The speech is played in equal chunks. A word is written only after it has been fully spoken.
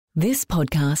This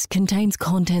podcast contains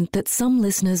content that some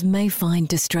listeners may find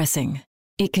distressing.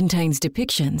 It contains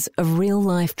depictions of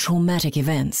real-life traumatic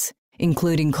events,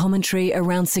 including commentary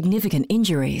around significant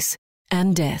injuries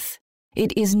and death.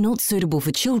 It is not suitable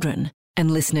for children, and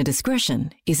listener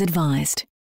discretion is advised.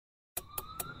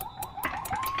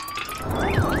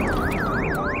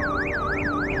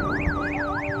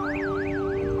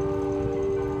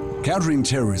 Countering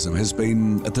terrorism has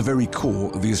been at the very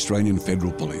core of the Australian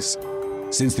Federal Police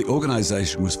since the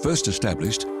organisation was first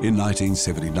established in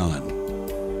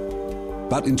 1979.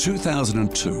 But in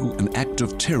 2002, an act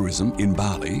of terrorism in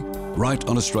Bali, right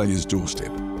on Australia's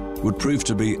doorstep, would prove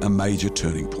to be a major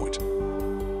turning point.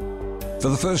 For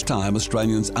the first time,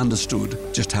 Australians understood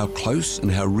just how close and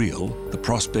how real the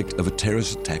prospect of a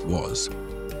terrorist attack was.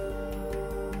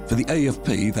 For the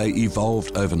AFP, they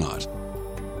evolved overnight,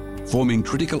 forming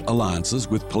critical alliances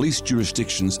with police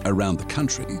jurisdictions around the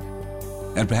country,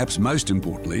 and perhaps most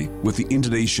importantly, with the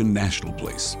Indonesian National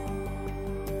Police.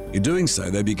 In doing so,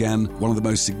 they began one of the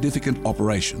most significant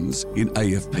operations in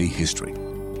AFP history.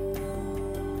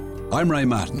 I'm Ray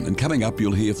Martin, and coming up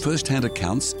you'll hear first-hand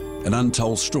accounts and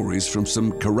untold stories from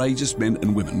some courageous men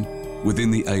and women within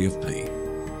the AFP.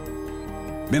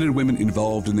 Men and women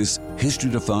involved in this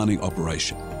history-defining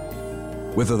operation,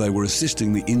 whether they were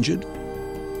assisting the injured,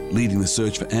 leading the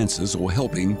search for answers, or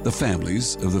helping the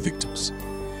families of the victims.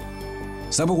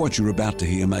 Some of what you're about to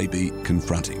hear may be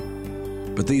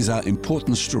confronting, but these are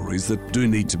important stories that do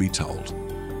need to be told.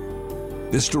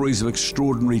 They're stories of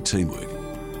extraordinary teamwork.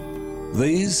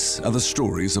 These are the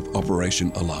stories of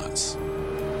Operation Alliance.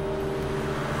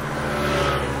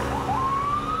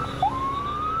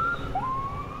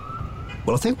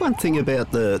 Well, I think one thing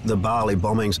about the Bali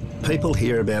bombings, people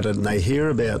hear about it and they hear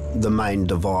about the main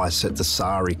device at the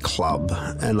Sari Club,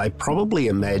 and they probably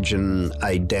imagine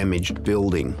a damaged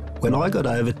building. When I got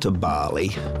over to Bali,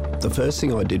 the first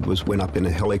thing I did was went up in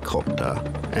a helicopter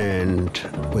and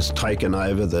was taken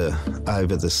over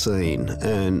the scene.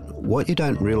 And what you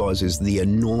don't realise is the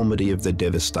enormity of the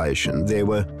devastation. There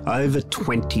were over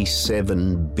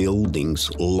 27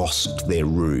 buildings lost their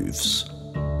roofs.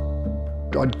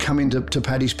 I'd come into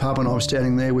Paddy's pub and I was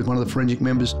standing there with one of the forensic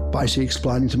members basically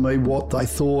explaining to me what they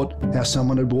thought, how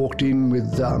someone had walked in with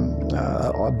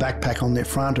a backpack on their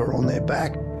front or on their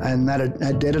back, and that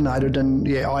had detonated. And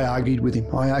yeah, I argued with him.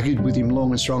 I argued with him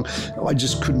long and strong. I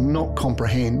just could not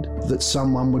comprehend that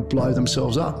someone would blow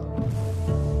themselves up.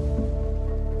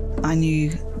 I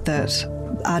knew that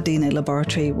our DNA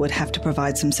laboratory would have to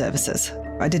provide some services.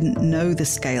 I didn't know the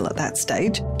scale at that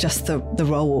stage, just the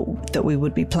role that we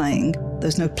would be playing.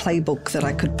 There's no playbook that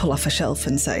I could pull off a shelf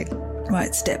and say,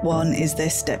 right, step one is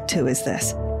this, step two is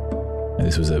this. And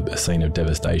this was a scene of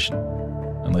devastation.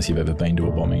 Unless you've ever been to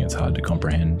a bombing, it's hard to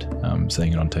comprehend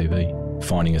seeing it on TV.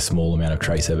 Finding a small amount of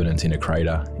trace evidence in a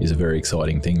crater is a very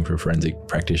exciting thing for a forensic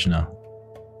practitioner.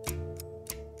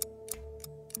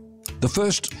 The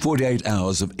first 48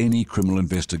 hours of any criminal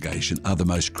investigation are the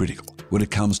most critical when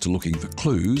it comes to looking for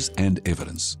clues and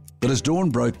evidence. But as dawn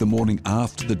broke the morning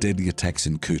after the deadly attacks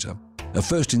in Kuta, a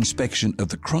first inspection of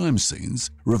the crime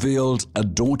scenes revealed a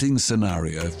daunting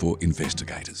scenario for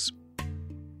investigators.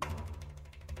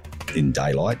 In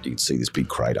daylight, you could see this big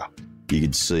crater. You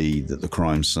could see that the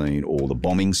crime scene, or the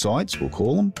bombing sites, we'll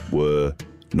call them, were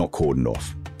not cordoned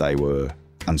off. They were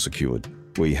unsecured.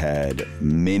 We had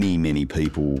many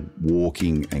people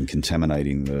walking and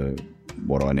contaminating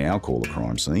what I now call the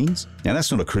crime scenes. Now, that's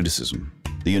not a criticism.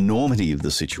 The enormity of the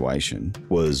situation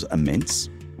was immense.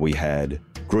 We had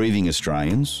grieving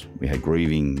Australians, we had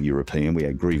grieving European, we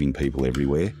had grieving people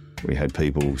everywhere. We had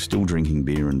people still drinking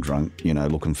beer and drunk,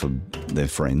 looking for their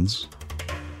friends.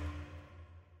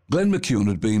 Glenn McEwen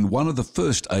had been one of the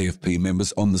first AFP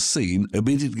members on the scene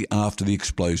immediately after the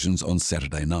explosions on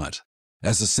Saturday night.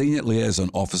 As a senior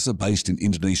liaison officer based in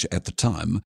Indonesia at the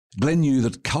time, Glenn knew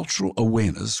that cultural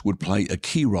awareness would play a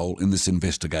key role in this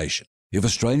investigation if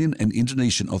Australian and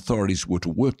Indonesian authorities were to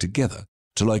work together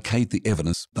to locate the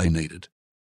evidence they needed.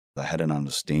 They had an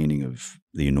understanding of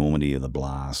the enormity of the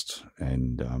blast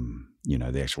and,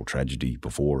 the actual tragedy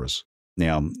before us.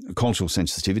 Now, cultural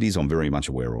sensitivities I'm very much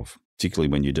aware of,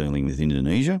 particularly when you're dealing with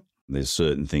Indonesia. There's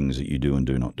certain things that you do and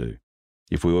do not do.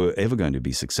 If we were ever going to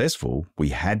be successful, we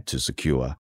had to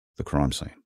secure the crime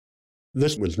scene.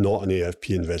 This was not an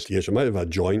AFP investigation. It might have a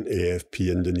joint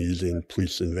AFP Indonesian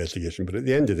police investigation, but at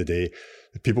the end of the day,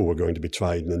 the people were going to be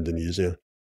tried in Indonesia.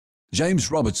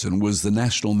 James Robertson was the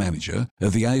national manager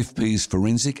of the AFP's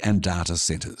forensic and data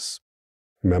centres.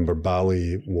 Remember,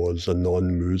 Bali was a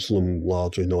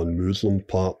largely non-Muslim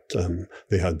part.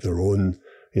 They had their own,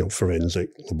 forensic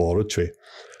laboratory.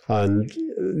 And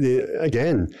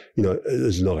again, it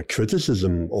is not a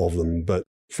criticism of them, but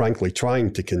frankly,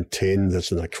 trying to contain this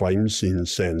in a crime scene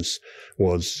sense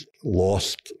was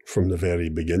lost from the very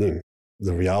beginning.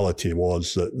 The reality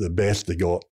was that the best they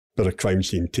got, bit of crime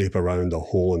scene tape around a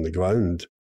hole in the ground.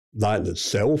 That in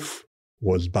itself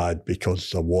was bad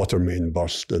because the water main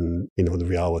burst, and the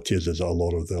reality is a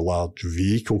lot of the large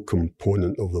vehicle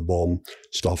component of the bomb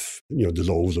stuff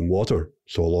dissolves in water,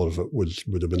 so a lot of it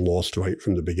would have been lost right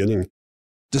from the beginning.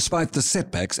 Despite the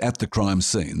setbacks at the crime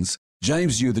scenes,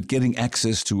 James knew that getting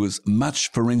access to as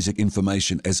much forensic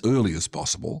information as early as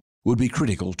possible would be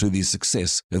critical to the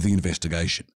success of the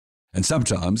investigation, and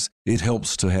sometimes it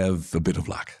helps to have a bit of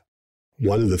luck.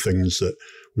 One of the things that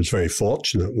was very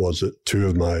fortunate was that two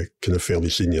of my kind of fairly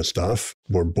senior staff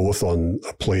were both on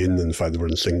a plane. In fact, they were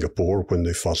in Singapore when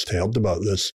they first heard about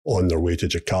this, on their way to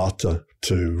Jakarta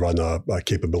to run a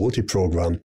capability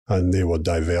program, and they were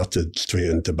diverted straight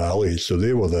into Bali. So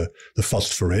they were the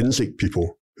first forensic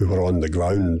people who were on the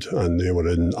ground, and they were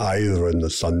in either on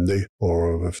the Sunday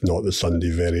or, if not the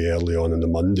Sunday, very early on the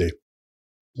Monday.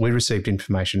 We received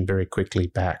information very quickly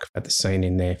back at the scene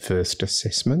in their first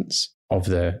assessments of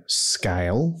the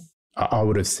scale. I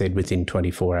would have said within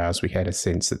 24 hours we had a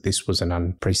sense that this was an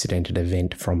unprecedented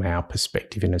event from our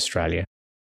perspective in Australia.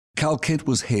 Carl Kent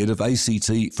was head of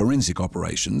ACT forensic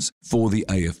operations for the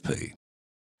AFP.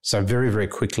 So very, very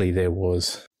quickly there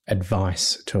was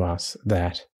advice to us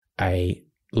that a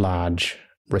large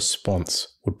response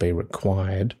would be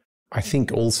required. I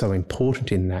think also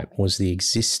important in that was the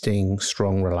existing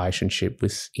strong relationship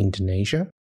with Indonesia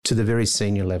to the very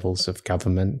senior levels of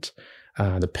government,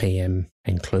 the PM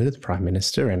included, the Prime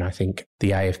Minister, and I think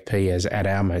the AFP as at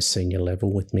our most senior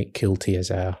level with Mick Kilty as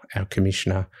our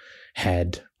Commissioner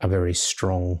had a very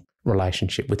strong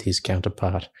relationship with his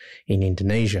counterpart in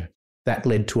Indonesia. That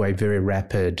led to a very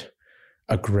rapid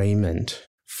agreement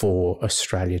for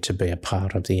Australia to be a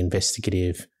part of the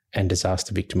investigative and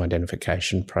disaster victim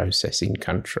identification process in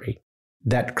country.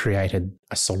 That created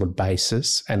a solid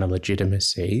basis and a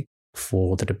legitimacy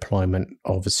for the deployment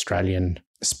of Australian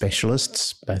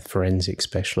specialists, both forensic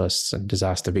specialists and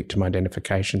disaster victim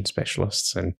identification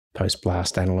specialists and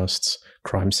post-blast analysts,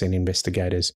 crime scene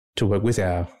investigators, to work with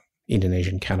our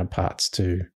Indonesian counterparts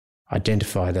to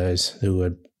identify those who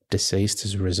were deceased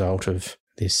as a result of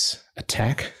this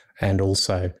attack, and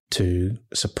also to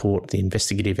support the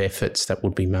investigative efforts that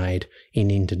would be made in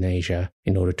Indonesia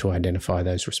in order to identify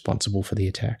those responsible for the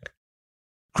attack.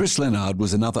 Chris Lennard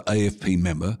was another AFP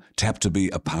member tapped to be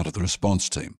a part of the response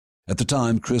team. At the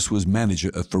time, Chris was manager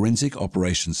of forensic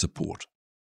operations support.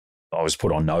 I was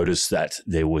put on notice that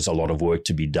there was a lot of work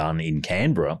to be done in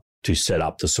Canberra to set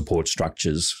up the support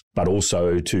structures, but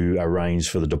also to arrange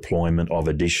for the deployment of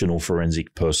additional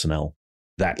forensic personnel.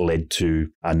 That led to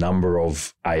a number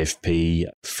of AFP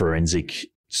forensic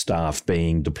staff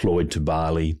being deployed to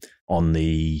Bali on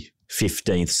the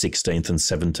 15th, 16th and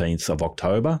 17th of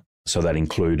October. So that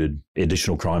included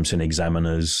additional crime scene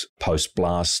examiners,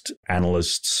 post-blast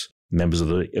analysts, members of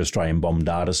the Australian Bomb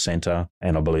Data Centre,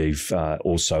 and I believe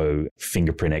also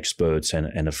fingerprint experts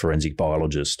and a forensic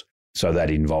biologist. So that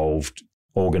involved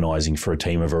organising for a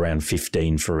team of around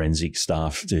 15 forensic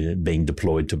staff being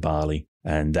deployed to Bali,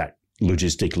 and that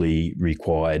logistically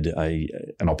required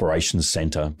an operations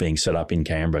centre being set up in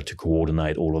Canberra to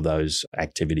coordinate all of those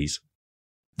activities.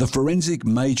 The Forensic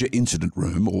Major Incident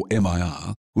Room, or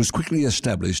MIR, was quickly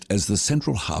established as the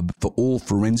central hub for all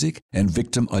forensic and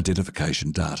victim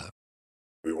identification data.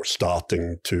 We were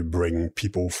starting to bring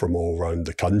people from all around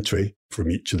the country,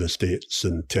 from each of the states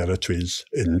and territories,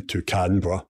 into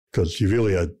Canberra, because you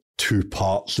really had two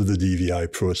parts of the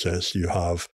DVI process. You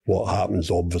have what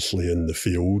happens obviously in the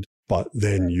field, but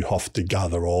then you have to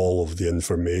gather all of the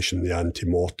information, the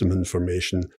ante-mortem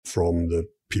information from the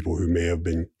people who may have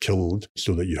been killed,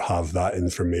 so that you have that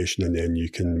information, and then you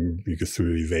go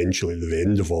through eventually at the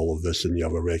end of all of this and you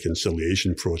have a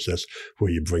reconciliation process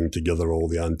where you bring together all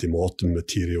the ante-mortem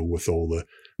material with all the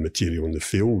material in the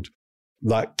field.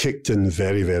 That kicked in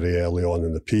very, very early on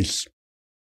in the piece.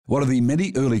 One of the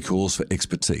many early calls for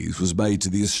expertise was made to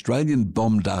the Australian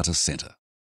Bomb Data Centre.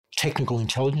 Technical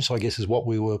intelligence, I guess, is what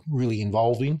we were really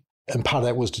involved in. And part of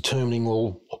that was determining,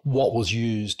 well, what was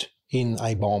used in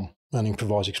a bomb, an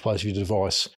improvised explosive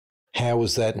device. How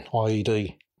was that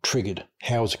IED triggered?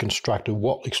 How was it constructed?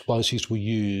 What explosives were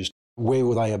used? Where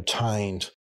were they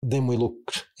obtained? Then we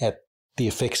looked at the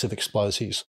effects of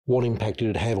explosives. What impact did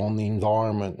it have on the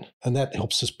environment? And that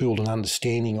helps us build an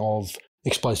understanding of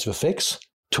explosive effects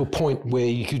to a point where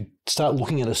you could start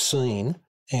looking at a scene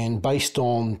and based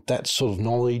on that sort of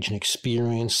knowledge and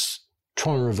experience,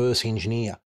 try and reverse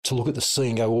engineer to look at the scene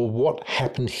and go, well, what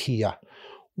happened here?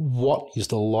 What is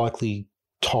the likely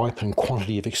type and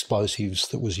quantity of explosives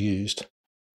that was used?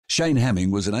 Shane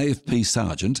Hamming was an AFP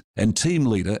sergeant and team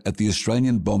leader at the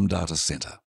Australian Bomb Data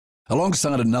Centre.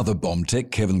 Alongside another bomb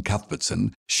tech, Kevin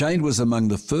Cuthbertson, Shane was among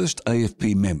the first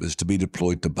AFP members to be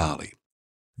deployed to Bali.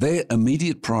 Their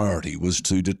immediate priority was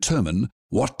to determine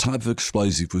what type of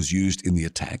explosive was used in the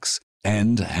attacks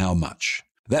and how much.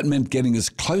 That meant getting as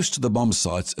close to the bomb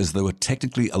sites as they were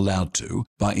technically allowed to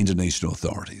by Indonesian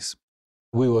authorities.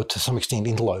 We were to some extent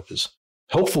interlopers.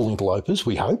 Helpful interlopers,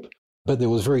 we hope, but there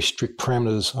was very strict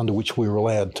parameters under which we were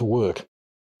allowed to work.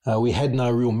 We had no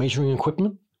real measuring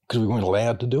equipment because we weren't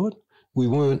allowed to do it. We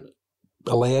weren't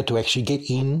allowed to actually get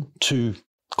in too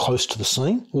close to the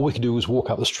scene. All we could do was walk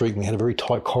up the street, and we had a very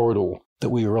tight corridor that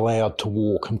we were allowed to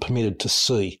walk and permitted to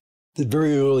see. That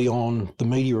very early on, the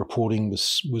media reporting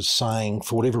was saying,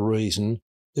 for whatever reason,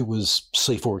 it was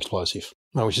C4 explosive,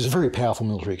 which is a very powerful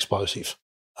military explosive.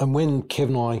 And when Kev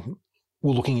and I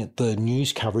were looking at the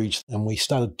news coverage and we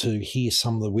started to hear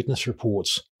some of the witness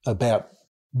reports about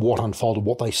what unfolded,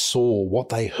 what they saw, what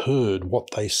they heard, what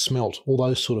they smelt, all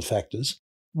those sort of factors,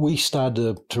 we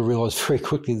started to realise very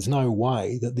quickly there's no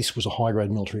way that this was a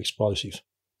high-grade military explosive.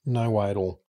 No way at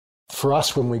all. For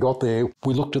us, when we got there,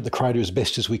 we looked at the crater as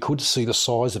best as we could to see the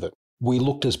size of it. We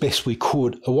looked as best we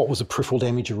could at what was the peripheral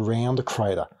damage around the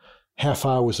crater. How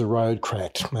far was the road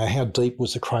cracked? How deep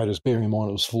was the crater, bearing in mind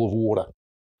it was full of water?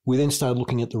 We then started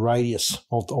looking at the radius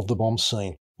of the bomb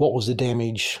scene. What was the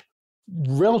damage?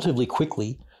 Relatively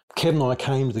quickly, Kevin and I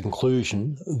came to the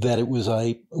conclusion that it was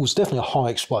definitely a high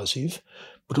explosive,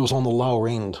 but it was on the lower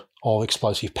end of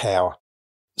explosive power.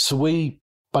 So we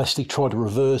basically tried to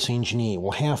reverse engineer.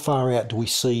 Well, how far out do we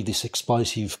see this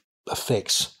explosive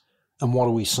effects and what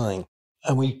are we seeing?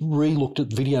 And we re-looked at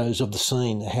videos of the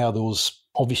scene, how there was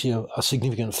obviously a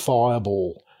significant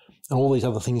fireball and all these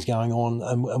other things going on.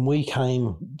 And we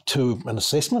came to an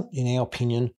assessment, in our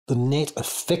opinion, the net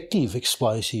effective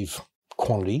explosive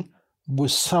quantity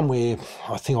was somewhere,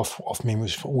 I think off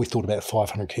memory, we thought about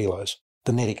 500 kilos,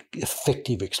 the net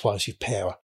effective explosive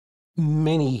power.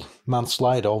 Many months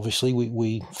later, obviously,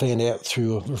 we found out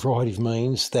through a variety of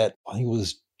means that I think it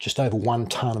was just over 1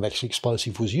 tonne of actual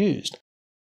explosive was used.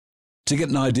 To get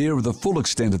an idea of the full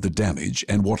extent of the damage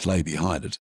and what lay behind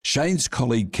it, Shane's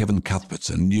colleague Kevin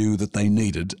Cuthbertson knew that they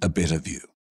needed a better view.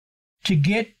 To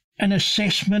get an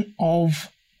assessment of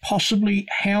possibly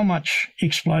how much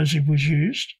explosive was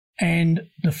used and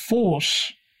the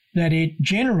force that it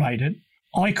generated,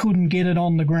 I couldn't get it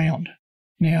on the ground.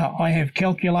 Now, I have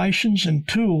calculations and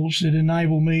tools that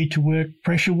enable me to work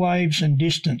pressure waves and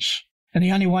distance. And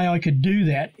the only way I could do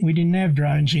that, we didn't have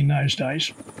drones in those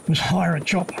days, was hire a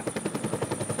chopper.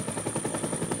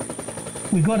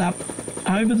 We got up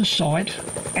over the site,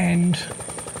 and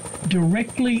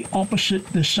directly opposite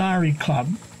the Sari Club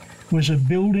was a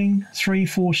building,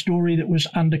 3-4 storey, that was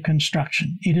under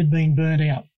construction. It had been burnt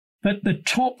out. But the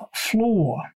top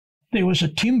floor, there was a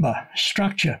timber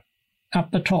structure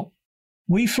up the top.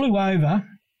 We flew over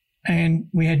and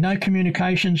we had no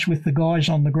communications with the guys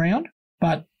on the ground,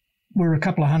 but we're a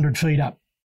couple of 100 feet up.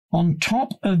 On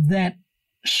top of that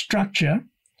structure,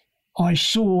 I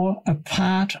saw a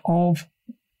part of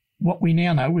what we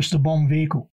now know was the bomb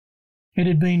vehicle. It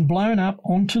had been blown up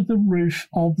onto the roof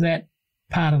of that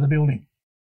part of the building.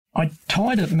 I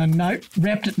tied it in a note,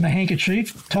 wrapped it in a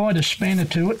handkerchief, tied a spanner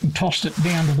to it and tossed it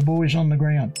down to the boys on the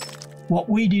ground. What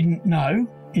we didn't know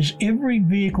is every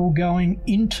vehicle going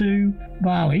into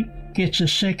Bali gets a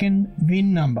second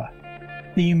VIN number.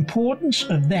 The importance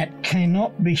of that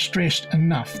cannot be stressed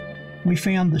enough. We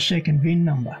found the second VIN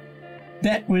number.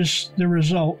 That was the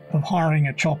result of hiring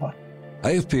a chopper.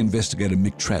 AFP investigator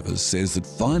Mick Travers says that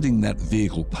finding that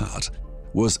vehicle part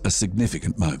was a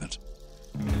significant moment.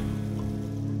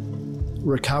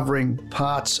 Recovering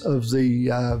parts of the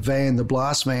van, the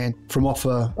blast van, from off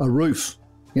a roof,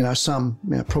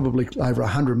 probably over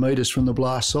 100 metres from the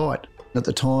blast site. At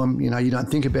the time, you don't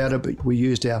think about it, but we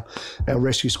used our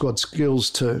rescue squad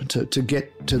skills to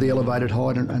get to the elevated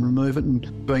height and remove it,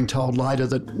 and being told later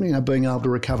that, being able to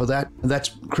recover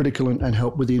that's critical and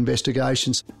help with the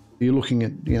investigations. You're looking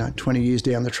at, 20 years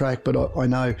down the track, but I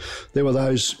know there were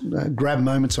those grab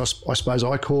moments, I suppose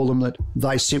I call them, that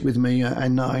they sit with me,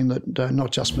 and knowing that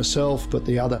not just myself, but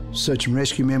the other search and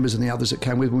rescue members and the others that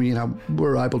came with me,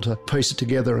 were able to piece it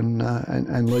together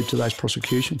and lead to those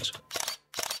prosecutions.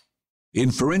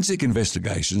 In forensic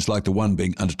investigations like the one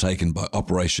being undertaken by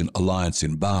Operation Alliance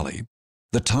in Bali,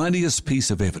 the tiniest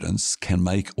piece of evidence can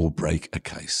make or break a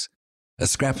case. A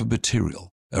scrap of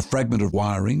material, a fragment of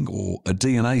wiring, or a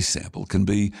DNA sample can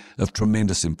be of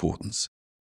tremendous importance.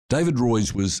 David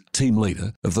Royds was team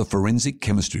leader of the forensic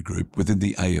chemistry group within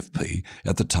the AFP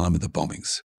at the time of the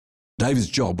bombings. David's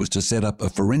job was to set up a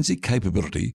forensic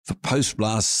capability for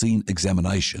post-blast scene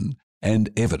examination and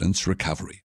evidence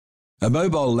recovery. A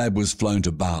mobile lab was flown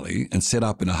to Bali and set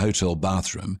up in a hotel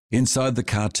bathroom inside the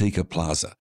Kartika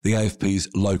Plaza, the AFP's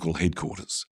local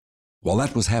headquarters. While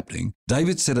that was happening,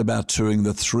 David set about touring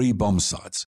the 3 bomb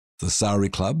sites, the Sari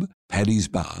Club, Paddy's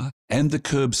Bar, and the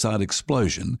curbside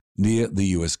explosion near the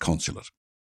US consulate.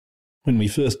 When we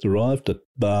first arrived at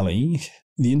Bali,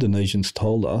 the Indonesians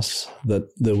told us that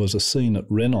there was a scene at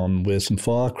Renon where some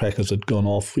firecrackers had gone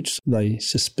off, which they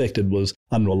suspected was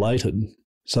unrelated.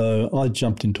 So I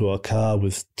jumped into a car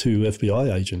with 2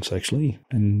 FBI agents, actually,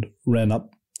 and ran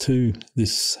up to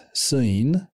this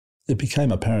scene. It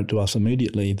became apparent to us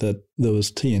immediately that there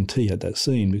was TNT at that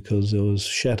scene because there was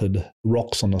shattered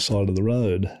rocks on the side of the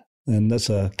road. And that's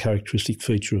a characteristic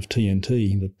feature of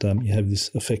TNT, that you have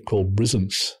this effect called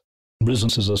brisance.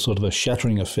 Brisance is a sort of a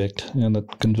shattering effect, and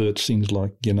it converts things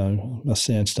like, a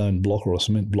sandstone block or a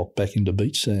cement block back into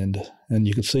beach sand. And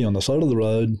you could see on the side of the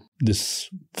road this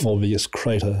obvious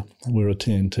crater where a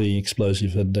TNT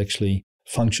explosive had actually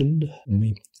functioned. And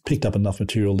we picked up enough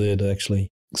material there to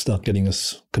actually start getting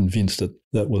us convinced that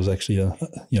that was actually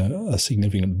a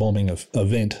significant bombing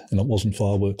event, and it wasn't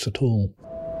fireworks at all.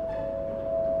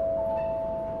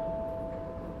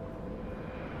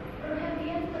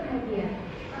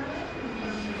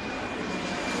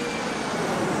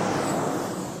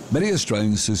 Many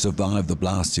Australians who survived the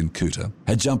blasts in Kuta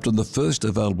had jumped on the first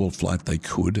available flight they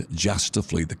could just to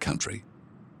flee the country.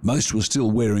 Most were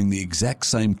still wearing the exact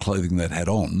same clothing they'd had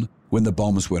on when the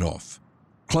bombs went off,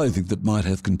 clothing that might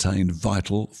have contained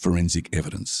vital forensic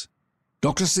evidence.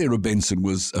 Dr. Sarah Benson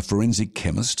was a forensic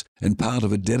chemist and part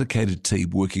of a dedicated team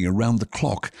working around the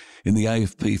clock in the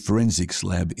AFP Forensics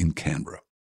Lab in Canberra.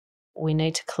 We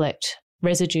need to collect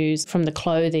residues from the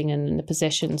clothing and the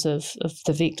possessions of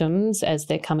the victims as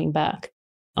they're coming back,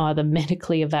 either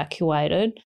medically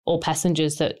evacuated or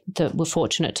passengers that were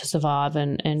fortunate to survive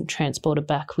and transported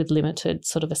back with limited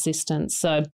sort of assistance.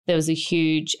 So there was a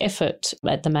huge effort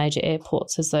at the major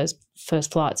airports as those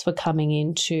first flights were coming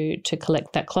in to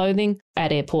collect that clothing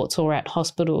at airports or at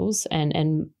hospitals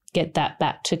and get that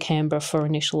back to Canberra for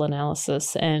initial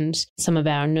analysis. And some of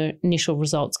our initial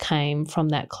results came from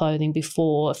that clothing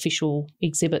before official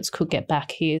exhibits could get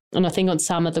back here. And I think on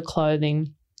some of the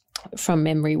clothing, from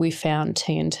memory, we found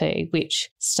TNT, which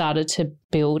started to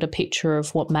build a picture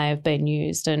of what may have been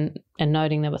used, and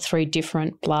noting there were 3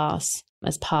 different blasts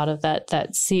as part of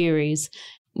that series.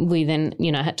 We then,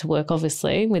 had to work,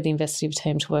 obviously, with the investigative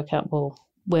team to work out, well,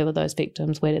 where were those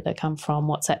victims? Where did they come from?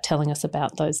 What's that telling us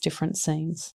about those different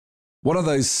scenes? One of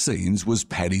those scenes was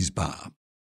Paddy's Bar.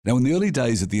 Now, in the early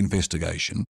days of the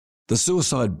investigation, the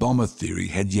suicide bomber theory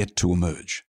had yet to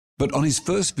emerge. But on his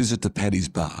first visit to Paddy's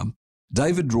Bar,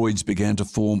 David Royds began to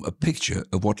form a picture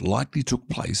of what likely took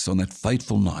place on that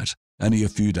fateful night only a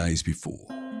few days before.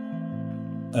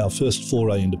 Our first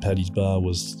foray into Paddy's Bar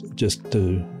was just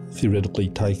to theoretically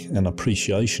take an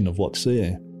appreciation of what's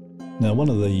there. Now, one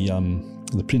of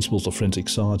the principles of forensic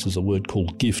science is a word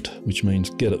called GIFT, which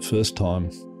means get it first time.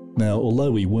 Now,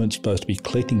 although we weren't supposed to be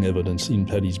collecting evidence in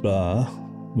Paddy's Bar,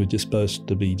 we're just supposed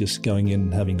to be just going in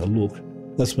and having a look.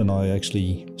 That's when I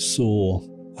actually saw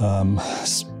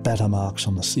spatter marks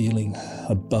on the ceiling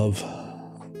above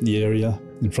the area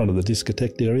in front of the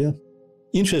discotheque area.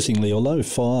 Interestingly, although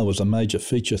fire was a major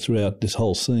feature throughout this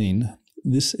whole scene,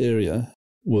 this area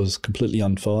was completely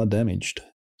unfire damaged.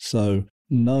 So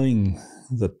knowing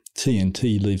that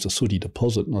TNT leaves a sooty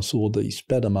deposit, and I saw these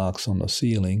spatter marks on the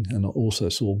ceiling, and I also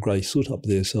saw grey soot up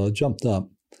there, so I jumped up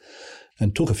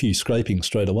and took a few scrapings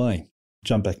straight away,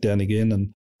 jumped back down again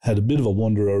and had a bit of a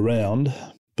wander around.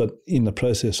 But in the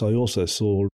process, I also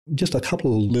saw just a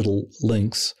couple of little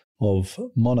lengths of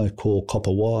monocore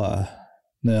copper wire.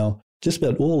 Now, just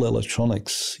about all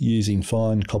electronics using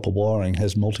fine copper wiring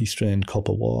has multi-strand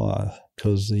copper wire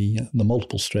because the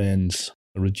multiple strands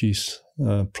reduce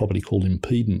a property called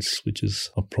impedance, which is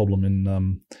a problem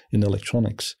in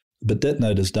electronics. But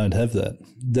detonators don't have that.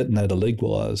 Detonator leg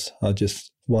wires are just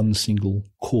one single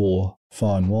core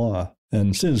fine wire.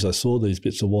 And as soon as I saw these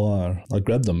bits of wire, I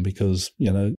grabbed them because,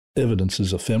 evidence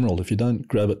is ephemeral. If you don't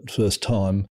grab it first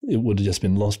time, it would have just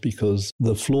been lost because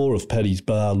the floor of Paddy's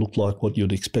Bar looked like what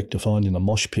you'd expect to find in a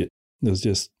mosh pit. There was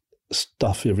just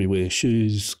stuff everywhere,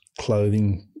 shoes,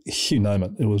 clothing, you name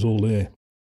it, it was all there.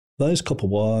 Those copper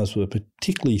wires were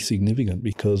particularly significant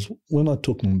because when I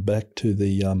took them back to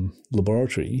the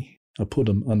laboratory, I put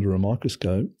them under a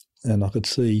microscope and I could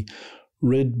see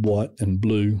red, white and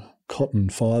blue cotton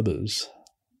fibres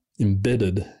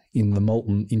embedded in the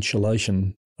molten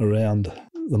insulation around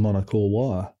the monocore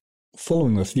wire.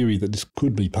 Following the theory that this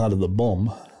could be part of the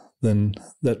bomb, then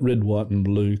that red, white and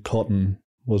blue cotton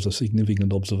was a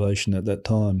significant observation at that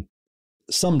time.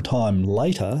 Some time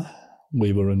later,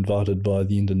 we were invited by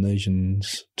the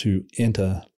Indonesians to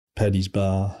enter Paddy's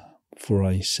Bar for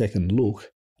a second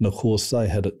look. And of course, they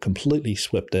had it completely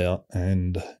swept out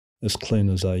and as clean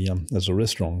as a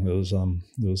restaurant. There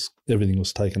was everything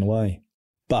was taken away.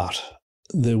 But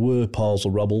there were piles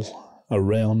of rubble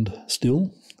around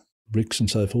still, bricks and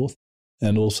so forth.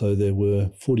 And also there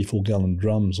were 44-gallon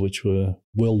drums which were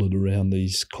welded around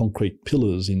these concrete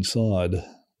pillars inside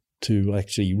to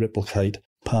actually replicate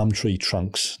palm tree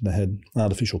trunks. They had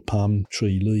artificial palm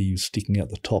tree leaves sticking out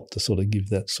the top to sort of give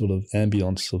that sort of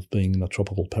ambience of being in a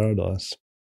tropical paradise.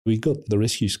 We got the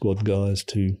rescue squad guys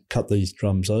to cut these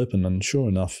drums open, and sure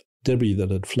enough, debris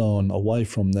that had flown away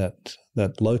from that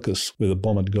locus where the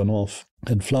bomb had gone off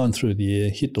had flown through the air,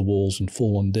 hit the walls and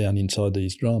fallen down inside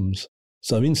these drums.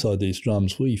 So inside these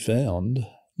drums we found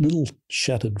little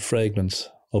shattered fragments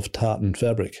of tartan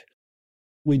fabric.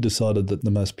 We decided that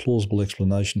the most plausible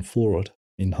explanation for it,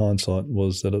 in hindsight,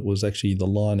 was that it was actually the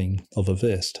lining of a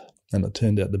vest, and it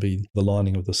turned out to be the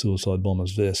lining of the suicide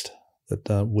bomber's vest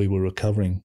that we were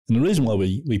recovering. And the reason why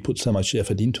we put so much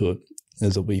effort into it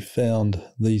is that we found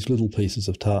these little pieces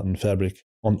of tartan fabric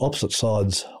on opposite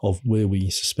sides of where we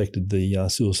suspected the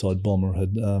suicide bomber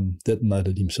had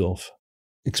detonated himself.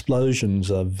 Explosions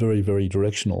are very, very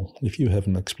directional. If you have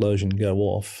an explosion go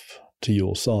off to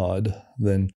your side,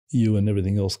 then you and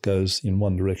everything else goes in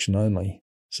one direction only.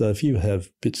 So if you have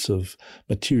bits of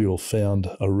material found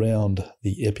around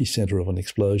the epicentre of an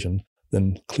explosion,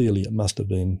 then clearly it must have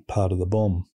been part of the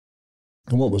bomb.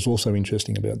 And what was also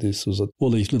interesting about this was that all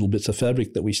these little bits of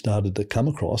fabric that we started to come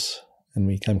across, and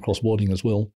we came across wadding as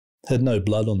well, had no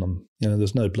blood on them.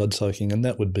 There's no blood soaking, and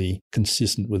that would be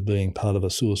consistent with being part of a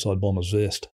suicide bomber's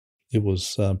vest. It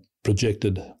was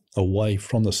projected away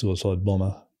from the suicide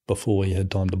bomber before he had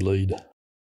time to bleed.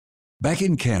 Back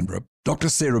in Canberra, Dr.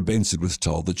 Sarah Benson was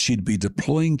told that she'd be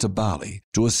deploying to Bali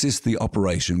to assist the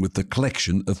operation with the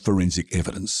collection of forensic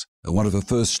evidence. And one of her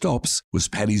first stops was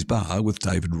Paddy's Bar with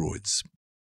David Royds.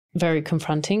 Very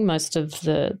confronting. Most of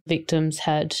the victims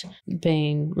had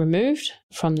been removed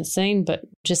from the scene, but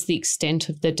just the extent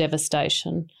of the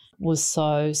devastation was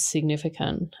so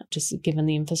significant, just given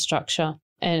the infrastructure.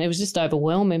 And it was just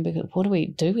overwhelming because what do we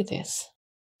do with this?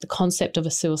 The concept of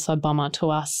a suicide bomber to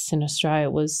us in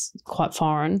Australia was quite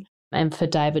foreign. And for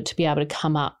David to be able to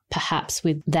come up perhaps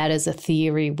with that as a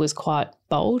theory was quite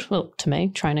bold. Well, to me,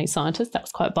 trainee scientist, that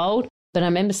was quite bold. But I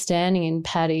remember standing in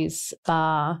Paddy's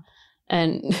Bar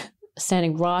and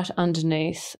standing right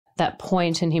underneath that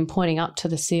point and him pointing up to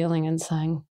the ceiling and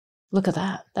saying, look at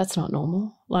that, that's not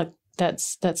normal. Like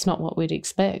that's not what we'd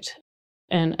expect.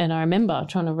 And I remember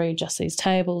trying to readjust these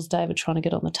tables, David trying to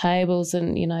get on the tables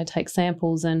and, take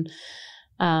samples. And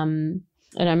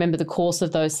I remember the course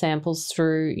of those samples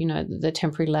through, the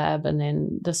temporary lab and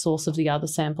then the source of the other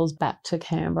samples back to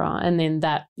Canberra. And then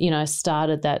that,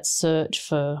 started that search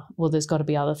for, well, there's got to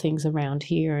be other things around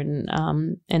here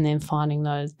and then finding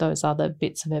those other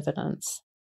bits of evidence.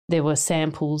 There were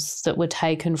samples that were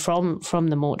taken from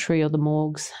the mortuary or the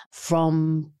morgues,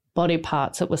 from body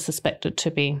parts that were suspected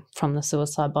to be from the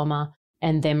suicide bomber,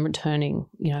 and then returning,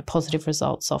 positive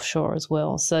results offshore as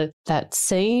well. So that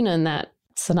scene and that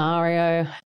scenario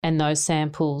and those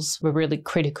samples were really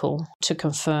critical to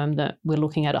confirm that we're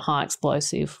looking at a high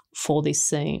explosive for this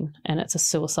scene and it's a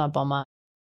suicide bomber.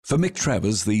 For Mick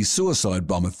Travers, the suicide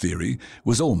bomber theory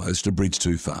was almost a bridge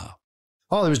too far.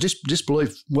 Oh, there was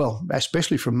disbelief, well,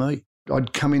 especially from me.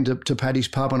 I'd come into Paddy's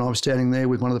pub and I was standing there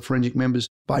with one of the forensic members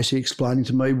basically explaining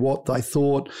to me what they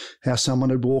thought, how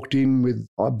someone had walked in with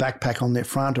a backpack on their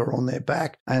front or on their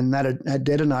back and that had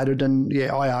detonated. And,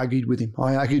 I argued with him.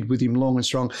 I argued with him long and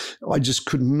strong. I just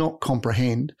could not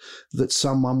comprehend that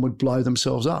someone would blow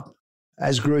themselves up.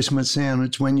 As gruesome as it sounds,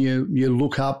 it's when you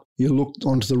look up, you look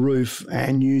onto the roof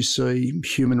and you see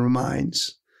human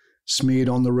remains smeared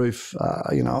on the roof,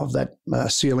 of that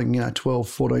ceiling, 12,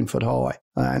 14 foot high,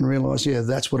 and realise,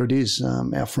 that's what it is.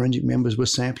 Our forensic members were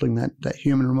sampling that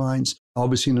human remains,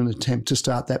 obviously in an attempt to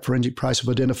start that forensic process of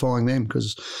identifying them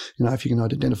because, if you can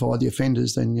identify the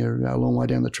offenders, then you're a long way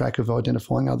down the track of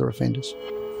identifying other offenders.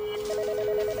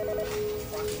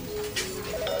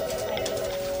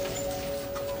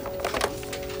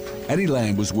 Annie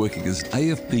Lamb was working as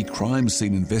AFP crime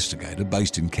scene investigator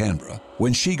based in Canberra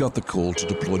when she got the call to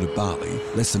deploy to Bali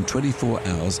less than 24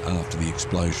 hours after the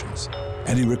explosions.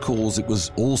 Annie recalls it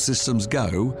was all systems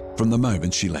go from the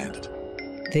moment she landed.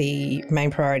 The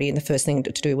main priority and the first thing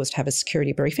to do was to have a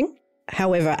security briefing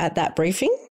However, at that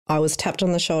briefing, I was tapped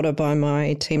on the shoulder by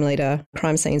my team leader,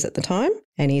 crime scenes at the time,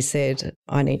 and he said,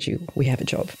 I need you, we have a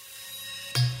job.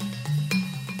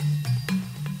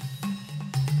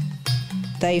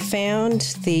 They found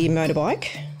the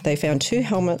motorbike, they found 2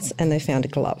 helmets, and they found a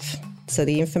glove. So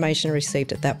the information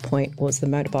received at that point was the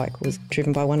motorbike was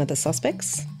driven by one of the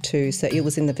suspects so it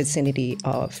was in the vicinity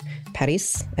of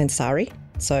Paddy's and Sari.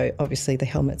 So obviously the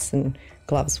helmets and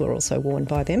gloves were also worn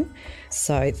by them.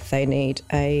 So they need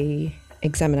a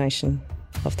examination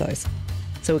of those.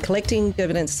 So we're collecting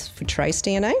evidence for trace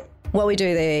DNA. What we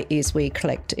do there is we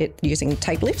collect it using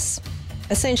tape lifts.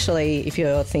 Essentially, if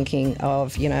you're thinking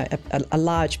of, a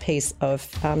large piece of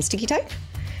sticky tape,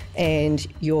 and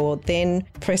you're then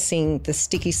pressing the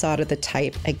sticky side of the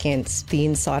tape against the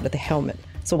inside of the helmet.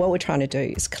 So what we're trying to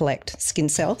do is collect skin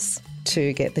cells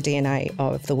to get the DNA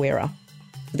of the wearer.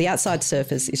 The outside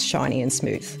surface is shiny and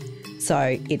smooth,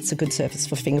 so it's a good surface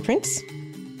for fingerprints.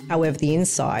 However, the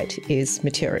inside is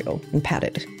material and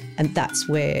padded, and that's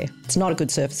where it's not a good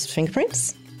surface for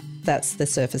fingerprints. That's the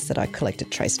surface that I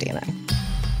collected trace DNA.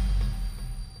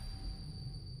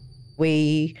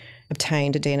 We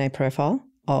obtained a DNA profile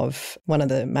of one of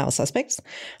the male suspects.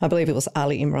 I believe it was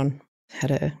Ali Imran.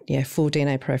 Had a full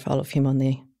DNA profile of him on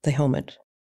the helmet.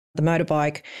 The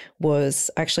motorbike was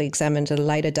actually examined at a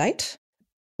later date.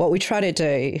 What we try to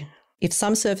do, if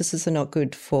some surfaces are not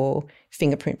good for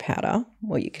fingerprint powder,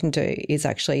 what you can do is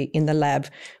actually in the lab,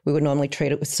 we would normally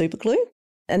treat it with super glue.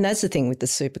 And that's the thing with the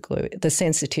super glue, the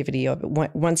sensitivity of it.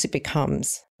 Once it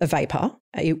becomes a vapour,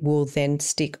 it will then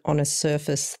stick on a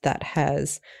surface that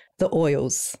has the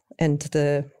oils and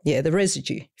the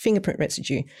residue, fingerprint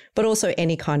residue, but also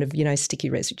any kind of, sticky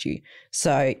residue.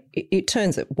 So it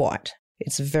turns it white.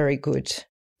 It's a very good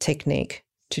technique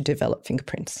to develop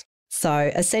fingerprints.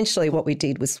 So essentially what we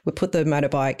did was we put the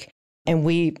motorbike and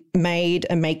we made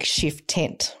a makeshift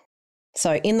tent.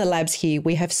 So in the labs here,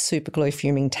 we have super glue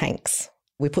fuming tanks.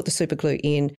 We put the super glue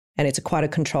in and it's quite a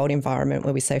controlled environment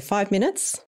where we say 5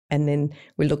 minutes and then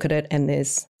we look at it and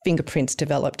there's fingerprints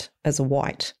developed as a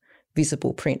white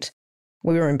visible print.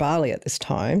 We were in Bali at this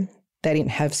time. They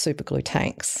didn't have super glue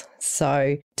tanks.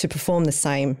 So to perform the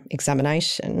same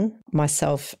examination,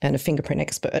 myself and a fingerprint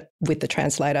expert with the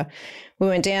translator, we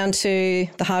went down to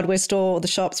the hardware store or the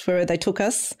shops where they took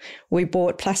us. We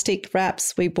bought plastic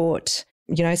wraps, we bought,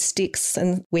 sticks,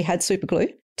 and we had super glue,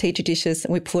 teacher dishes,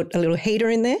 and we put a little heater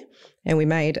in there and we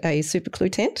made a super glue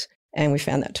tent and we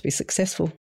found that to be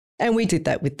successful. And we did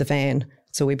that with the van.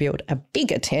 So we built a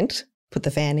bigger tent, put the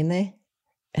van in there,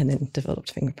 and then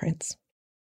developed fingerprints.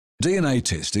 DNA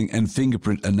testing and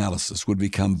fingerprint analysis would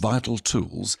become vital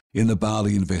tools in the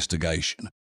Bali investigation,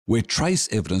 where trace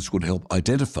evidence would help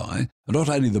identify not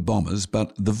only the bombers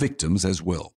but the victims as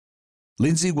well.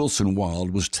 Lindsay Wilson-Wild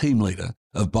was team leader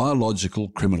of biological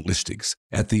criminalistics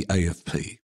at the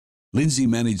AFP. Lindsay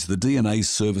managed the DNA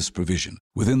service provision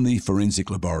within the forensic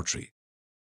laboratory.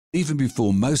 Even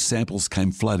before most samples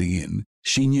came flooding in,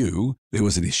 she knew there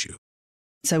was an issue.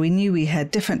 So we knew we had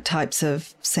different types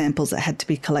of samples that had to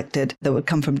be collected that would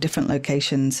come from different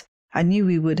locations. I knew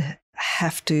we would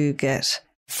have to get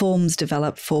forms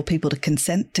developed for people to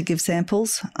consent to give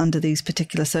samples under these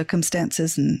particular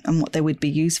circumstances and what they would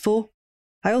be used for.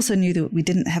 I also knew that we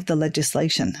didn't have the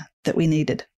legislation that we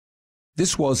needed.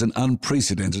 This was an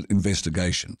unprecedented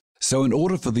investigation. So in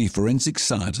order for the forensic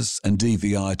scientists and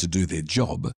DVI to do their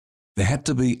job, there had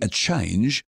to be a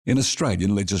change in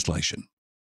Australian legislation.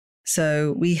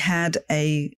 So we had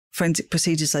a forensic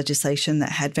procedures legislation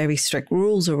that had very strict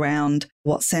rules around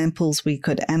what samples we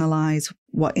could analyse,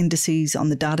 what indices on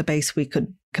the database we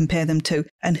could compare them to,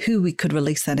 and who we could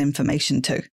release that information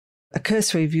to. A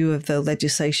cursory view of the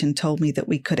legislation told me that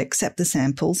we could accept the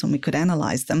samples and we could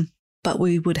analyse them, but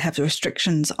we would have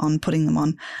restrictions on putting them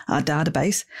on our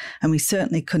database, and we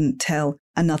certainly couldn't tell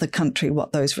another country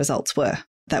what those results were.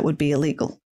 That would be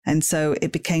illegal. And so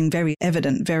it became very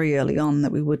evident very early on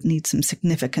that we would need some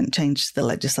significant change to the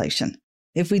legislation.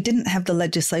 If we didn't have the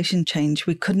legislation change,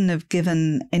 we couldn't have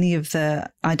given any of the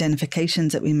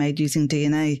identifications that we made using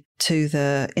DNA to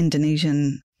the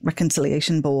Indonesian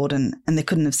Reconciliation Board, and they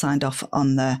couldn't have signed off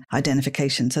on the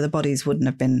identification. So the bodies wouldn't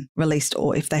have been released,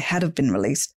 or if they had have been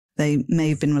released, they may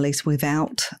have been released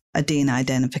without a DNA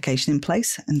identification in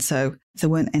place. And so there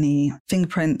weren't any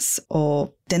fingerprints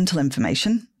or dental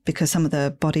information, because some of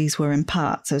the bodies were in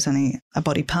parts, so it was only a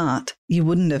body part, you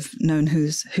wouldn't have known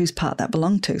whose part that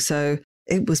belonged to. So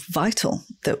it was vital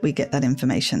that we get that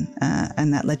information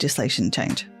and that legislation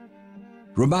change.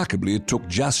 Remarkably, it took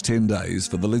just 10 days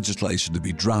for the legislation to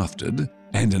be drafted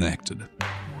and enacted.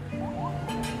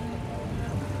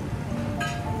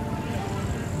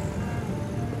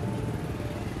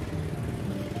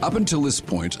 Up until this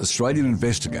point, Australian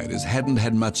investigators hadn't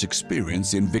had much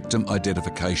experience in victim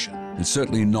identification, and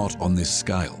certainly not on this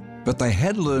scale. But they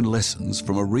had learned lessons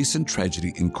from a recent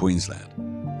tragedy in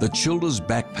Queensland, the Childers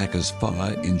Backpackers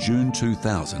Fire in June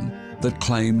 2000 that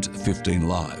claimed 15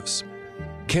 lives.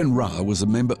 Ken Ra was a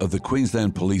member of the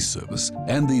Queensland Police Service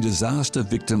and the Disaster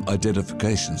Victim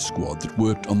Identification Squad that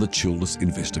worked on the Childers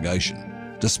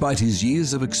investigation. Despite his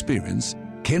years of experience,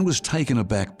 Ken was taken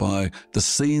aback by the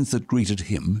scenes that greeted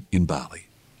him in Bali.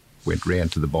 Went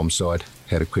round to the bomb site,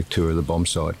 had a quick tour of the bomb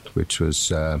site, which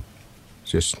was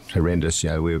just horrendous. You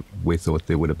know, we thought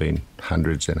there would have been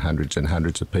hundreds and hundreds and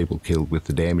hundreds of people killed with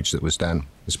the damage that was done,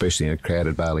 especially in a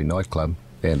crowded Bali nightclub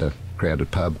and a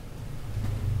crowded pub.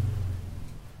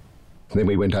 Then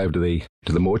we went over to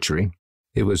the mortuary.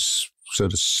 It was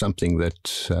sort of something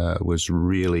that was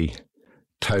really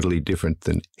totally different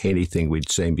than anything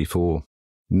we'd seen before.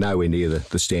 Nowhere near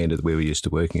the standard that we were used to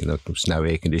working in. There was no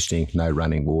air conditioning, no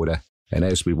running water. And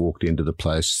as we walked into the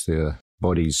place, there were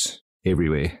bodies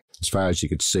everywhere, as far as you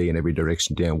could see, in every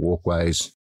direction, down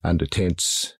walkways, under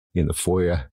tents, in the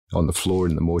foyer, on the floor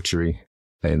in the mortuary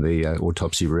and the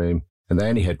autopsy room. And they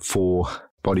only had 4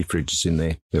 body fridges in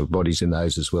there. There were bodies in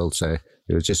those as well. So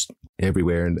it was just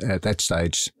everywhere. And at that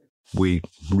stage, we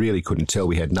really couldn't tell.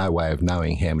 We had no way of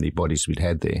knowing how many bodies we'd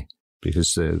had there,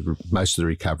 because most of the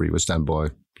recovery was done by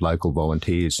local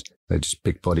volunteers. They just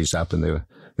picked bodies up, and there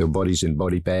were bodies in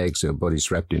body bags, there were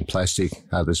bodies wrapped in plastic,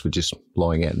 others were just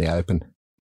lying out in the open.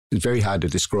 It's very hard to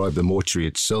describe the mortuary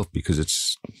itself because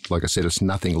it's, like I said, it's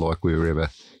nothing like we were ever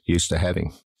used to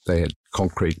having. They had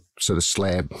concrete sort of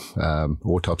slab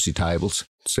autopsy tables,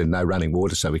 so no running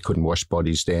water, so we couldn't wash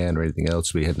bodies down or anything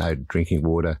else. We had no drinking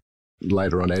water.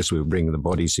 Later on, as we were bringing the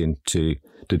bodies in to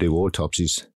do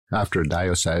autopsies, after a day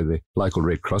or so, the local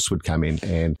Red Cross would come in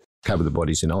and cover the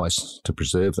bodies in ice to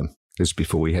preserve them. This is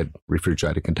before we had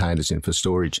refrigerated containers in for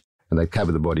storage. And they'd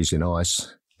cover the bodies in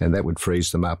ice, and that would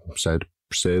freeze them up, so to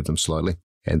preserve them slightly.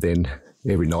 And then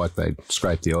every night they'd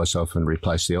scrape the ice off and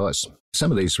replace the ice.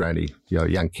 Some of these were only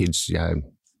young kids,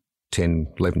 10,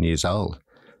 11 years old.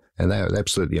 And they were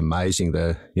absolutely amazing,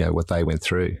 what they went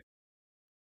through.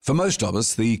 For most of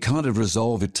us, the kind of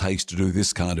resolve it takes to do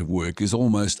this kind of work is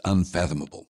almost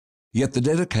unfathomable. Yet the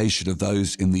dedication of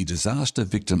those in the disaster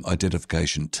victim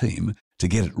identification team to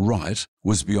get it right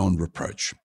was beyond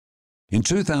reproach. In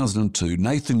 2002,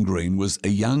 Nathan Green was a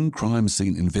young crime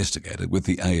scene investigator with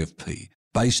the AFP,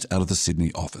 based out of the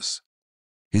Sydney office.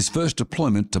 His first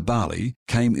deployment to Bali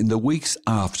came in the weeks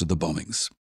after the bombings.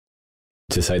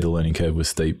 To say the learning curve was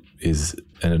steep is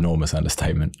an enormous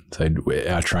understatement. So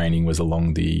our training was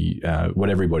along the what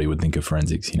everybody would think of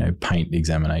forensics, paint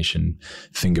examination,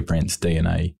 fingerprints,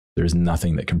 DNA. There is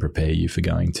nothing that can prepare you for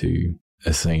going to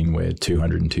a scene where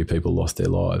 202 people lost their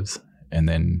lives, and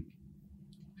then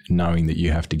knowing that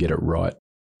you have to get it right.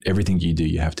 Everything you do,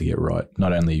 you have to get right,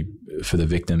 not only for the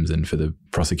victims and for the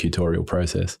prosecutorial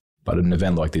process, but an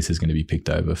event like this is going to be picked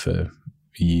over for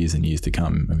years and years to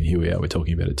come. I mean, here we are, we're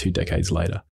talking about it 2 decades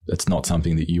later. That's not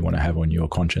something that you want to have on your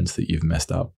conscience that you've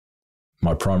messed up.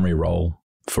 My primary role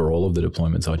for all of the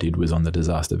deployments I did was on the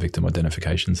disaster victim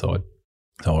identification side.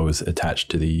 So I was attached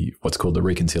to what's called the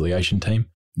reconciliation team.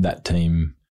 That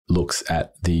team looks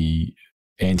at the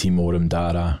anti-mortem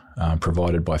data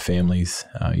provided by families,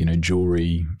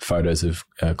 jewellery, photos of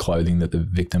clothing that the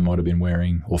victim might have been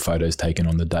wearing, or photos taken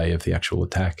on the day of the actual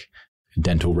attack,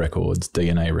 dental records,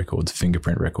 DNA records,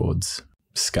 fingerprint records,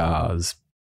 scars,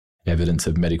 evidence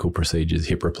of medical procedures,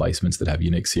 hip replacements that have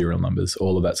unique serial numbers,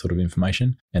 all of that sort of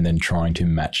information, and then trying to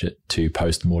match it to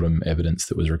post-mortem evidence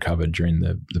that was recovered during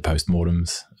the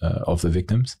post-mortems of the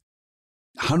victims.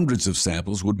 Hundreds of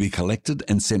samples would be collected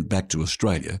and sent back to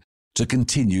Australia to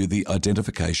continue the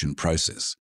identification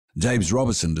process. James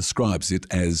Robertson describes it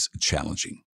as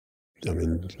challenging. I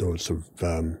mean,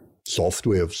 soft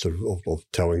way of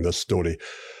telling this story.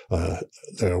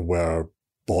 There were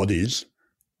bodies,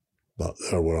 but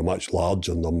there were a much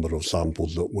larger number of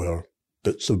samples that were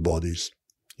bits of bodies.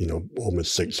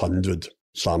 Almost 600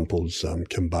 samples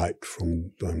came back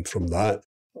from that.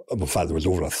 In fact, there was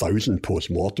over 1,000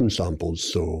 post-mortem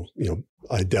samples. So,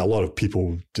 a lot of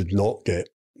people did not get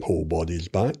whole bodies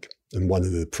back. And one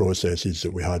of the processes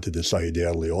that we had to decide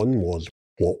early on was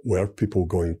what were people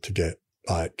going to get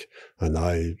back. And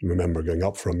I remember going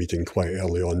up for a meeting quite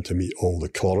early on to meet all the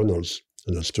coroners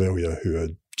in Australia who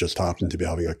had just happened to be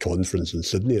having a conference in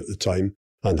Sydney at the time,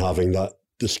 and having that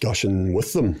discussion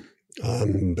with them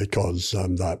because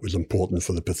that was important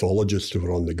for the pathologists who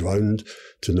were on the ground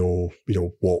to know,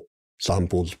 what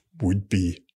samples would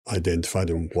be identified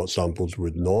and what samples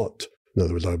would not. Now,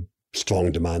 there was a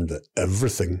strong demand that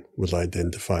everything was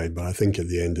identified. But I think at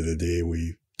the end of the day,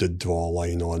 we did draw a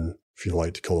line on, if you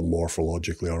like to call it,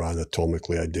 morphologically or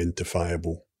anatomically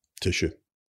identifiable tissue.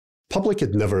 Public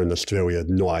had never in Australia had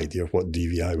no idea what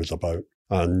DVI was about.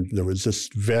 And there was this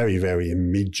very, very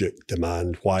immediate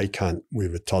demand. Why can't we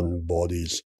return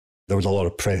bodies? There was a lot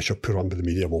of pressure put on by the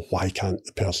media. Well, why can't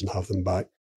the person have them back?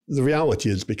 The reality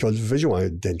is because visual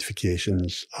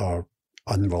identifications are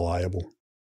unreliable.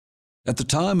 At the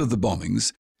time of the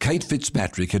bombings, Kate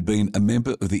Fitzpatrick had been a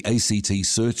member of the ACT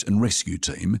search and rescue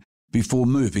team before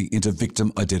moving into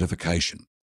victim identification.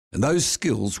 And those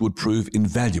skills would prove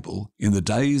invaluable in the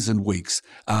days and weeks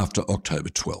after October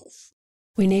 12.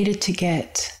 We needed to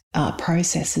get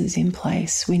processes in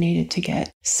place. We needed to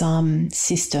get some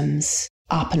systems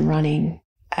up and running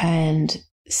and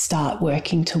start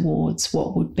working towards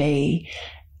what would be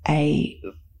a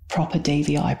proper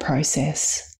DVI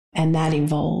process. And that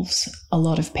involves a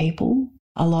lot of people,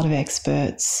 a lot of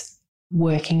experts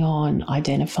working on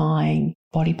identifying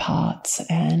body parts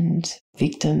and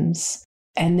victims,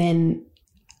 and then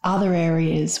other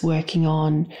areas working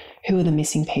on who are the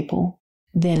missing people.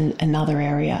 Then another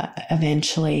area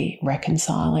eventually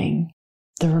reconciling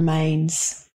the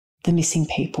remains, the missing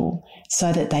people,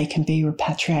 so that they can be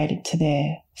repatriated to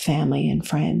their family and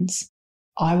friends.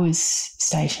 I was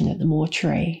stationed at the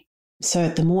mortuary. So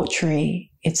at the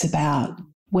mortuary, it's about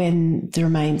when the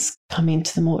remains come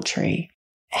into the mortuary,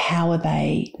 how are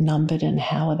they numbered and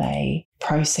how are they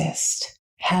processed?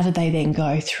 How do they then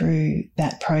go through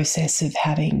that process of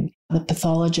having the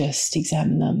pathologist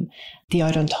examine them, the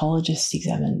odontologist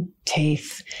examine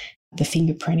teeth, the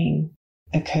fingerprinting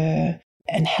occur,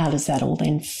 and how does that all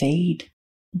then feed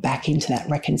back into that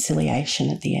reconciliation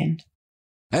at the end?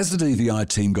 As the DVI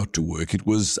team got to work, it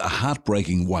was a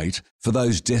heartbreaking wait for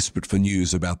those desperate for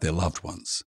news about their loved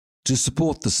ones. To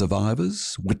support the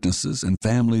survivors, witnesses and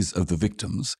families of the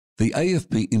victims, the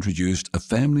AFP introduced a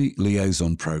family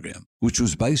liaison program, which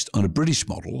was based on a British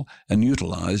model and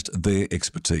utilised their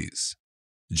expertise.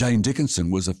 Jane Dickinson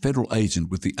was a federal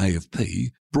agent with the AFP,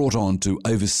 brought on to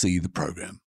oversee the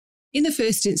program. In the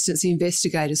first instance, the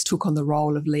investigators took on the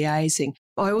role of liaising.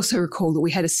 I also recall that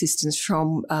we had assistance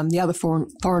from the other foreign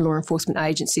law enforcement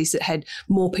agencies that had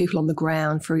more people on the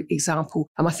ground, for example.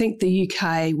 I think the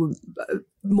UK were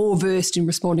more versed in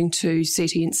responding to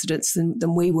CT incidents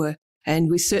than we were,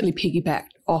 and we certainly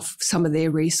piggybacked off some of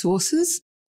their resources.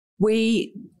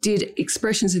 We did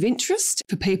expressions of interest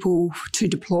for people to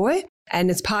deploy, and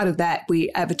as part of that, we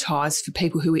advertised for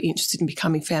people who were interested in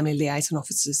becoming family liaison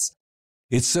officers.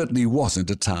 It certainly wasn't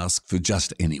a task for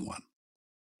just anyone.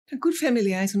 A good family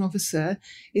liaison officer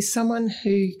is someone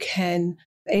who can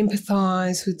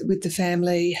empathise with the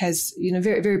family, has,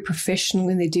 very, very professional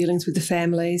in their dealings with the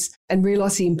families and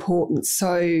realise the importance.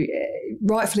 So,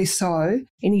 rightfully so,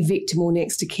 any victim or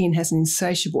next of kin has an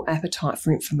insatiable appetite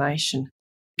for information.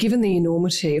 Given the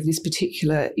enormity of this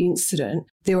particular incident,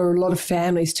 there were a lot of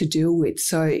families to deal with,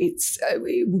 so it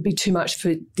would be too much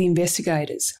for the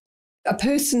investigators. A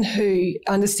person who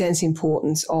understands the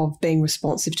importance of being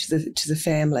responsive to the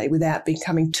family without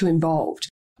becoming too involved.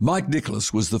 Mike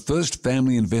Nicholas was the first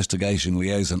family investigation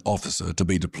liaison officer to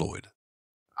be deployed.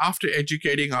 After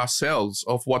educating ourselves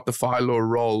of what the file law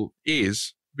role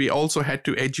is, we also had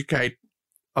to educate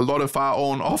a lot of our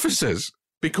own officers,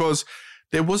 because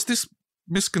there was this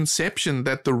misconception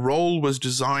that the role was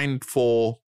designed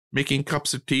for making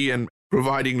cups of tea and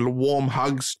providing warm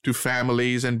hugs to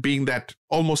families and being that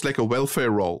almost like a welfare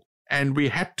role. And we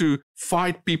had to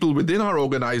fight people within our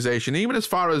organization, even as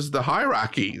far as the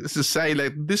hierarchy, to say,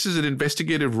 like, this is an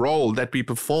investigative role that we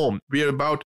perform. We are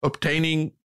about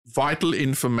obtaining vital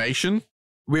information.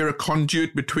 We're a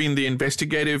conduit between the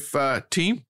investigative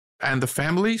team and the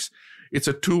families. It's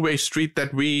a two-way street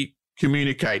that we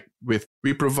communicate with.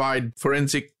 We provide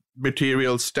forensic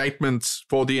material statements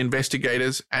for the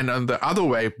investigators, and on the other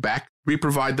way back, we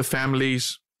provide the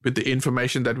families with the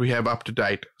information that we have up to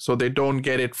date, so they don't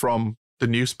get it from the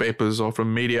newspapers or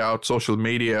from media out, social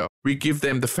media. We give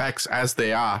them the facts as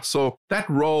they are. So that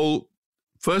role,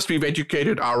 first we've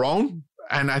educated our own,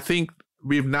 and I think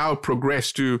we've now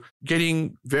progressed to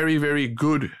getting very, very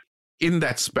good in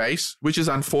that space, which is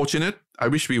unfortunate. I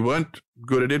wish we weren't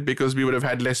good at it because we would have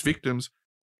had less victims.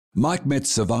 Mike met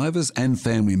survivors and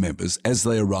family members as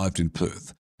they arrived in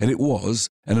Perth, and it was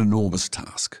an enormous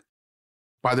task.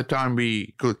 By the time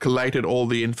we collated all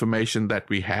the information that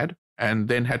we had and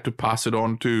then had to pass it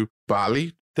on to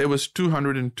Bali, there was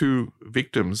 202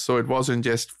 victims. So it wasn't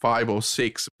just 5 or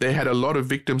 6. They had a lot of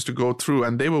victims to go through,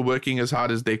 and they were working as hard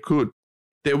as they could.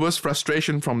 there was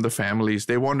frustration from the families.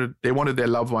 They wanted their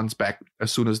loved ones back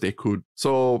as soon as they could.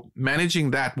 So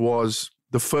managing that was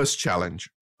the first challenge.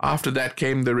 After that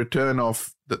came the return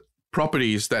of the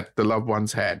properties that the loved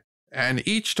ones had. And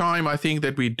each time I think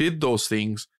that we did those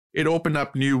things, it opened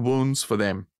up new wounds for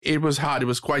them. It was hard. It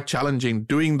was quite challenging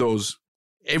doing those.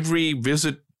 Every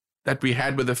visit that we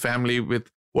had with the family, with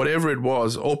whatever it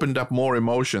was, opened up more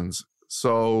emotions.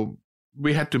 So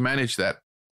we had to manage that.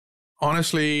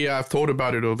 Honestly, I've thought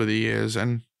about it over the years,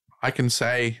 and I can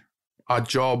say our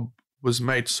job was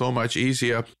made so much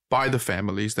easier by the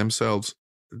families themselves.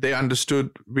 They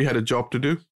understood we had a job to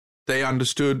do. They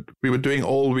understood we were doing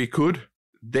all we could.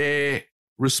 Their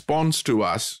response to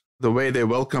us, the way they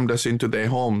welcomed us into their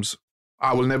homes,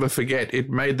 I will never forget. It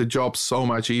made the job so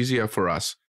much easier for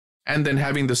us. And then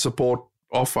having the support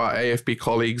of our AFP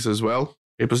colleagues as well.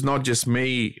 It was not just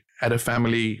me at a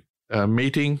family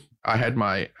meeting. I had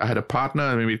a partner,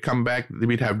 and when we'd come back,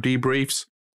 we'd have debriefs.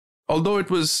 Although it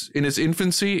was in its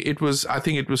infancy, I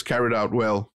think it was carried out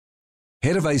well.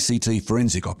 Head of ACT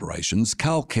Forensic Operations,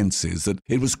 Carl Kent, says that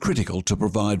it was critical to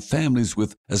provide families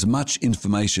with as much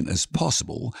information as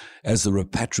possible as the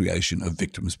repatriation of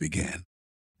victims began.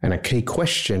 And a key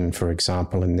question, for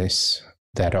example, in this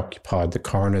that occupied the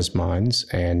coroner's minds,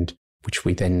 and which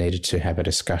we then needed to have a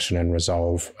discussion and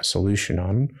resolve a solution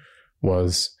on,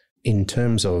 was in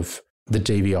terms of the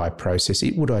DVI process.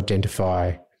 It would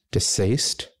identify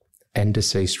deceased and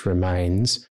deceased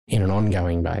remains in an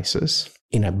ongoing basis.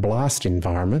 In a blast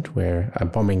environment where a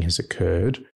bombing has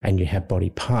occurred and you have body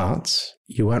parts,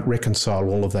 you won't reconcile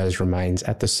all of those remains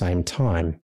at the same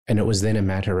time. And it was then a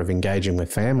matter of engaging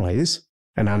with families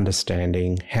and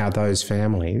understanding how those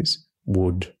families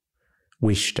would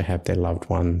wish to have their loved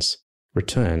ones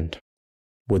returned.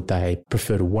 Would they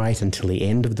prefer to wait until the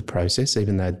end of the process,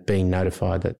 even though being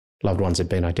notified that loved ones had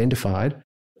been identified,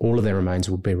 all of their remains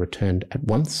would be returned at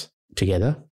once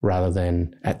together rather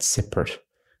than at separate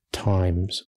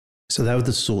times? So they were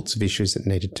the sorts of issues that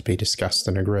needed to be discussed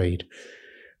and agreed.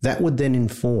 That would then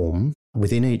inform,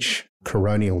 within each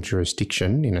coronial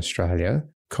jurisdiction in Australia,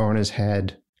 coroners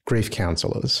had grief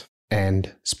counsellors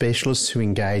and specialists who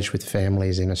engage with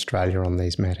families in Australia on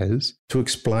these matters to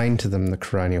explain to them the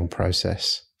coronial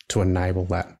process to enable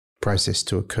that process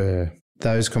to occur.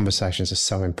 Those conversations are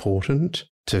so important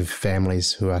to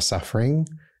families who are suffering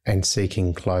and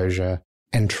seeking closure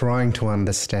and trying to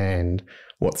understand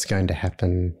what's going to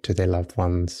happen to their loved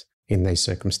ones in these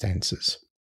circumstances.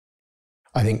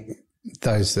 I think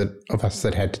those of us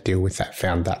that had to deal with that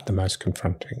found that the most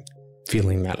confronting,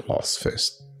 feeling that loss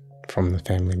first from the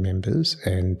family members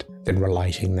and then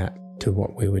relating that to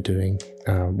what we were doing,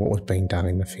 what was being done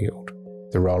in the field.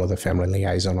 The role of the family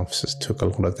liaison officers took a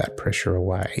lot of that pressure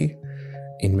away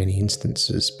in many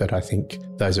instances, but I think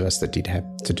those of us that did have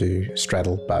to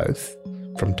straddle both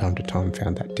from time to time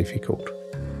found that difficult.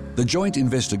 The joint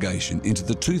investigation into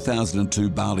the 2002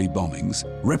 Bali bombings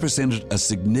represented a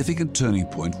significant turning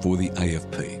point for the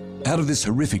AFP. Out of this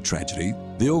horrific tragedy,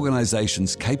 the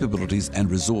organisation's capabilities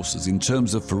and resources in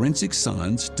terms of forensic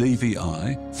science,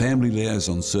 DVI, family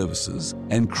liaison services,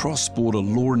 and cross-border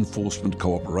law enforcement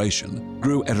cooperation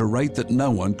grew at a rate that no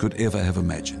one could ever have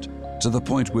imagined, to the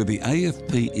point where the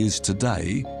AFP is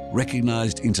today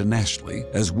recognised internationally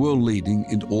as world-leading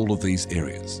in all of these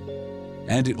areas.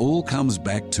 And it all comes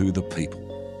back to the people.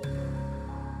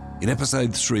 In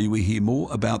episode 3, we hear more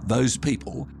about those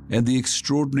people and the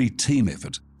extraordinary team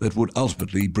effort that would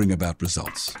ultimately bring about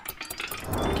results.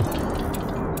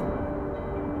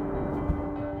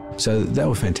 So they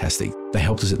were fantastic. They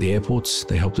helped us at the airports,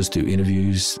 they helped us do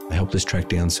interviews, they helped us track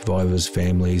down survivors,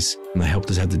 families, and they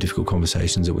helped us have the difficult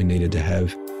conversations that we needed to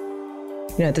have.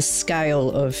 You know, the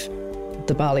scale of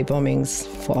the Bali bombings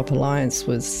for Op Alliance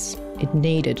it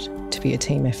needed to be a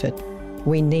team effort.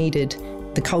 We needed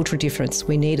the cultural difference,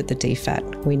 we needed the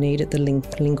DFAT, we needed the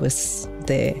linguists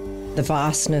there, the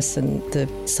vastness and the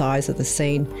size of the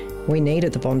scene. We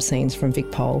needed the bomb scenes from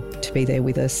VicPol to be there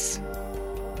with us.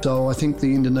 So I think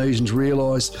the Indonesians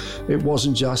realised it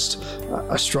wasn't just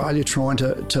Australia trying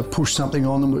to push something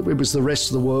on them, it was the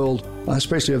rest of the world,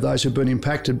 especially of those who've been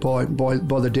impacted by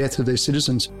the death of their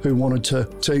citizens, who wanted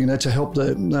to help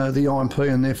the IMP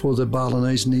and therefore the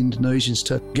Balinese and the Indonesians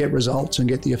to get results and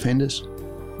get the offenders.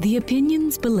 The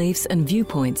opinions, beliefs and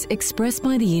viewpoints expressed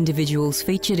by the individuals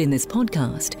featured in this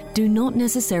podcast do not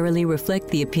necessarily reflect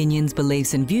the opinions,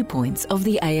 beliefs and viewpoints of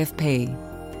the AFP.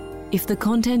 If the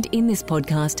content in this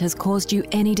podcast has caused you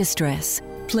any distress,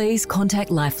 please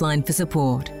contact Lifeline for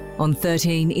support on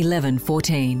 13 11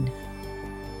 14.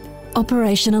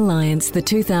 Operation Alliance, the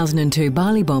 2002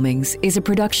 Bali bombings, is a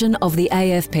production of the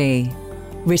AFP.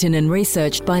 Written and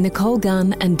researched by Nicole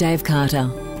Gunn and Dave Carter.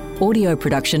 Audio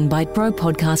production by Pro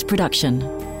Podcast Production.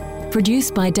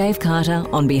 Produced by Dave Carter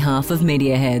on behalf of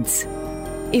Mediaheads.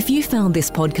 If you found this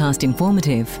podcast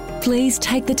informative, please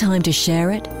take the time to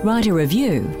share it, write a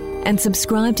review, and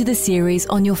subscribe to the series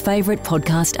on your favourite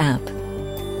podcast app.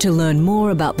 To learn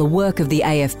more about the work of the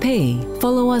AFP,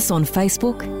 follow us on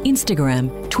Facebook,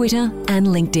 Instagram, Twitter, and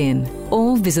LinkedIn,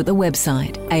 or visit the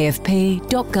website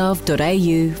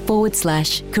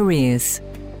afp.gov.au/careers.